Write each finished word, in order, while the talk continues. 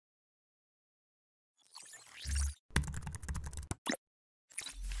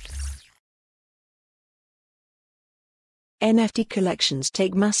NFT collections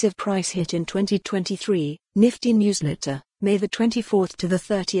take massive price hit in 2023. Nifty Newsletter, May the 24th to the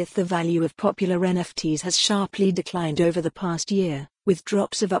 30th. The value of popular NFTs has sharply declined over the past year, with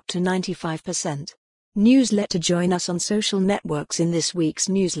drops of up to 95%. Newsletter. Join us on social networks in this week's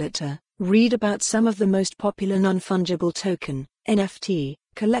newsletter. Read about some of the most popular non-fungible token, NFT,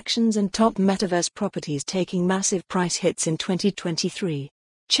 collections and top metaverse properties taking massive price hits in 2023.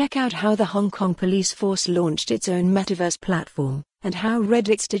 Check out how the Hong Kong police force launched its own metaverse platform, and how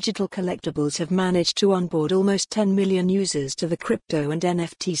Reddit's digital collectibles have managed to onboard almost 10 million users to the crypto and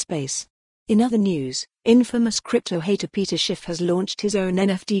NFT space. In other news, infamous crypto hater Peter Schiff has launched his own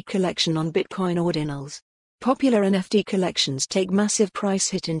NFT collection on Bitcoin Ordinals. Popular NFT collections take massive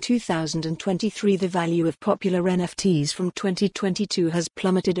price hit in 2023. The value of popular NFTs from 2022 has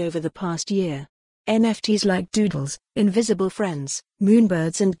plummeted over the past year. NFTs like Doodles, Invisible Friends,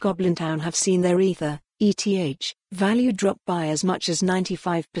 Moonbirds and Goblin Town have seen their ETH value drop by as much as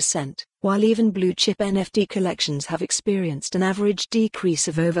 95%, while even blue-chip NFT collections have experienced an average decrease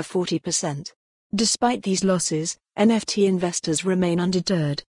of over 40%. Despite these losses, NFT investors remain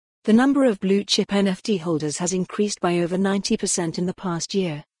undeterred. The number of blue-chip NFT holders has increased by over 90% in the past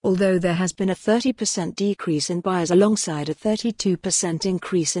year, although there has been a 30% decrease in buyers alongside a 32%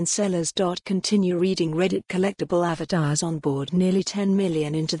 increase in sellers. Continue reading. Reddit collectible avatars onboard nearly 10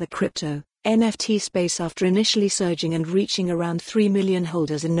 million into the crypto NFT space after initially surging and reaching around 3 million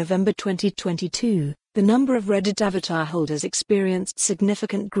holders in November 2022. The number of Reddit avatar holders experienced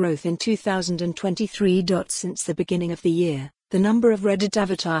significant growth in 2023. Since the beginning of the year, the number of Reddit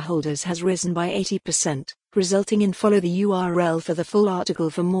avatar holders has risen by 80%, resulting in follow the URL for the full article.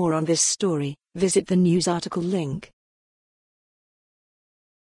 For more on this story, visit the news article link.